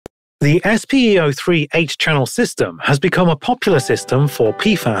The SPE-03 8-channel system has become a popular system for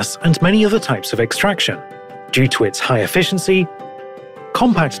PFAS and many other types of extraction, due to its high efficiency,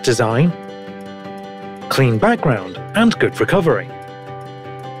 compact design, clean background, and good recovery.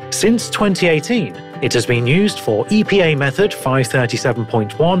 Since 2018, it has been used for EPA Method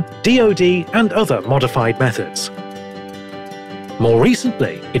 537.1, DoD, and other modified methods. More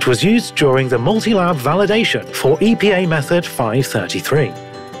recently, it was used during the multi-lab validation for EPA Method 533.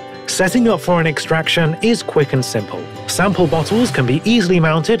 Setting up for an extraction is quick and simple. Sample bottles can be easily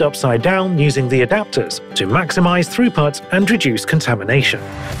mounted upside down using the adapters to maximize throughput and reduce contamination.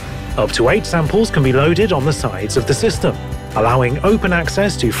 Up to 8 samples can be loaded on the sides of the system, allowing open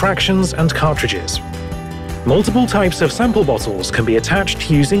access to fractions and cartridges. Multiple types of sample bottles can be attached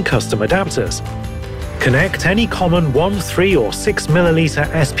using custom adapters. Connect any common 1, 3, or 6 milliliter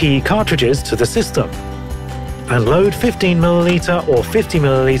SPE cartridges to the system, and load 15 milliliter or 50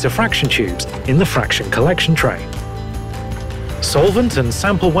 milliliter fraction tubes in the fraction collection tray. Solvent and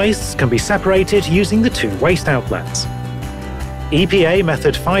sample wastes can be separated using the 2 waste outlets. EPA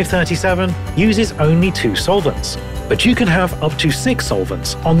Method 537 uses only 2 solvents, but you can have up to 6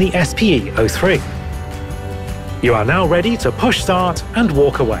 solvents on the SPE-03. You are now ready to push start and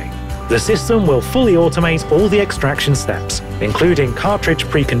walk away. The system will fully automate all the extraction steps, including cartridge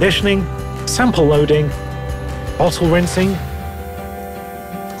preconditioning, sample loading, bottle rinsing,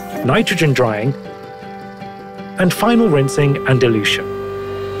 nitrogen drying, and final rinsing and elution.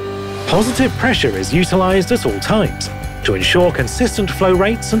 Positive pressure is utilized at all times to ensure consistent flow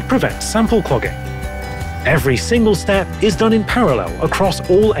rates and prevent sample clogging. Every single step is done in parallel across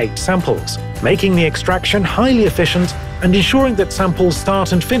all 8 samples, making the extraction highly efficient and ensuring that samples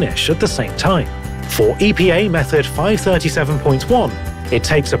start and finish at the same time. For EPA Method 537.1, it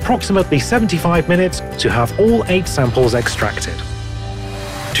takes approximately 75 minutes to have all 8 samples extracted.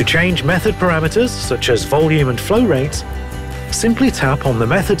 To change method parameters such as volume and flow rates, simply tap on the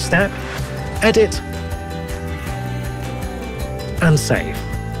method step, edit, and save.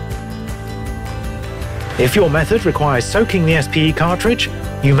 If your method requires soaking the SPE cartridge,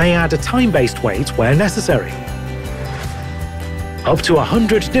 you may add a time-based wait where necessary. Up to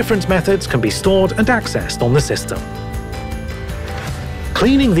 100 different methods can be stored and accessed on the system.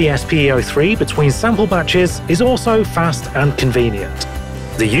 Cleaning the SPE-03 between sample batches is also fast and convenient.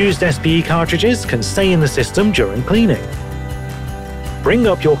 The used SPE cartridges can stay in the system during cleaning. Bring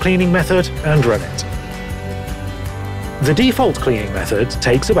up your cleaning method and run it. The default cleaning method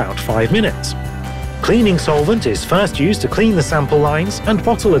takes about 5 minutes. Cleaning solvent is first used to clean the sample lines and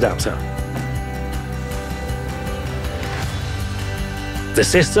bottle adapter. The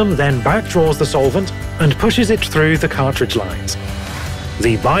system then backdraws the solvent and pushes it through the cartridge lines.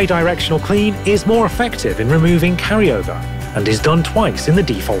 The bidirectional clean is more effective in removing carryover and is done twice in the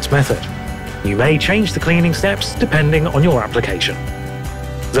default method. You may change the cleaning steps depending on your application.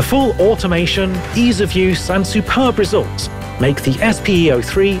 The full automation, ease of use, and superb results make the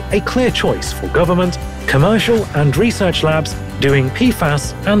SPE-03 a clear choice for government, commercial, and research labs doing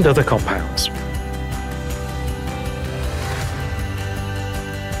PFAS and other compounds.